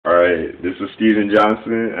Hey, this is Steven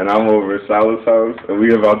Johnson, and I'm over at Salah's house, and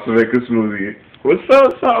we about to make a smoothie. What's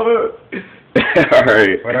up, Salah?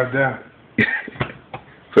 Alright. What up, down?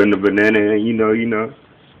 Putting the banana in, you know.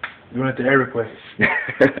 Doing it to every place.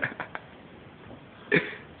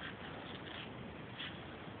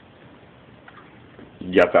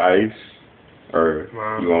 You got the ice? Or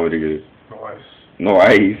you want me to get it? No ice. No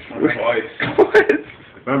ice? No ice. What?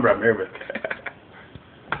 Remember, I'm Arabic.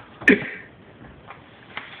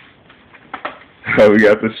 Oh, we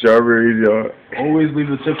got the strawberries, y'all. Always leave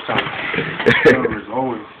the chips on. Strawberries,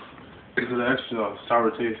 always. This is the extra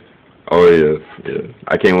sour taste. Oh, yeah.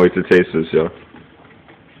 I can't wait to taste this, y'all.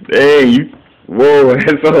 Hey, whoa,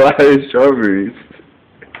 that's a lot of strawberries.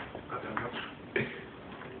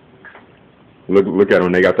 Look at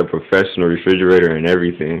them. They got the professional refrigerator and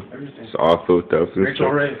everything. It's all filled up. It's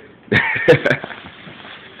alright.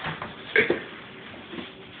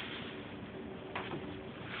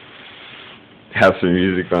 Have some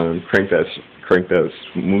music on. Crank that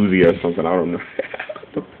smoothie or something. I don't know.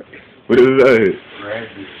 What is that? Right.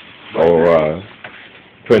 Oh,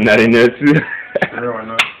 putting that in there too. Sure, why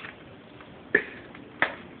not?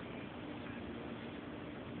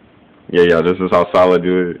 Yeah. This is how Salah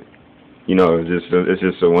do it. You know, it's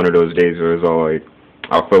just one of those days where it's all like,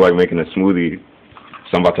 I feel like making a smoothie,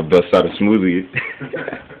 so I'm about to bust out a smoothie.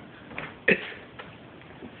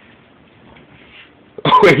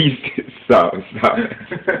 Oh wait, stop.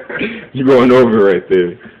 You're going over right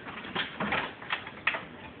there.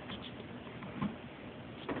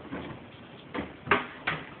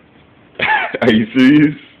 Are you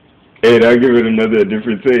serious? Hey, I'll give it a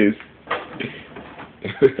different taste.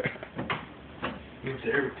 It's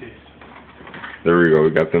every taste. There we go. We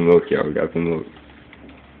got the milk, y'all. We got the milk.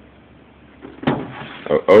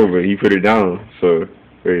 Oh, but he put it down. So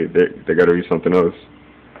wait, there got to be something else.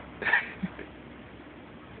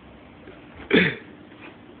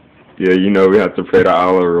 Yeah, you know we have to pray to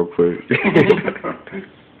Allah real quick.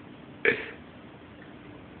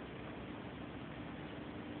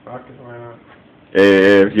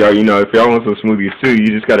 Hey, if y'all want some smoothies too, you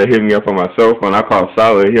just gotta hit me up on my cell phone. I call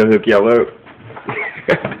Salah, he'll hook y'all up.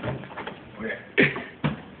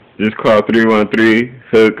 Just call 313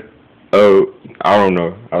 hook. I don't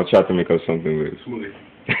know. I'll try to make up something with smoothie.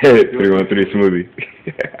 313 smoothie.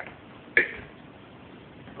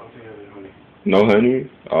 No honey?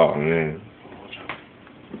 Oh man.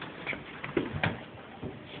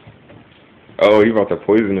 Oh, he about to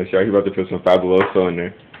poison us, y'all. He about to put some Fabuloso in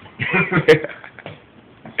there.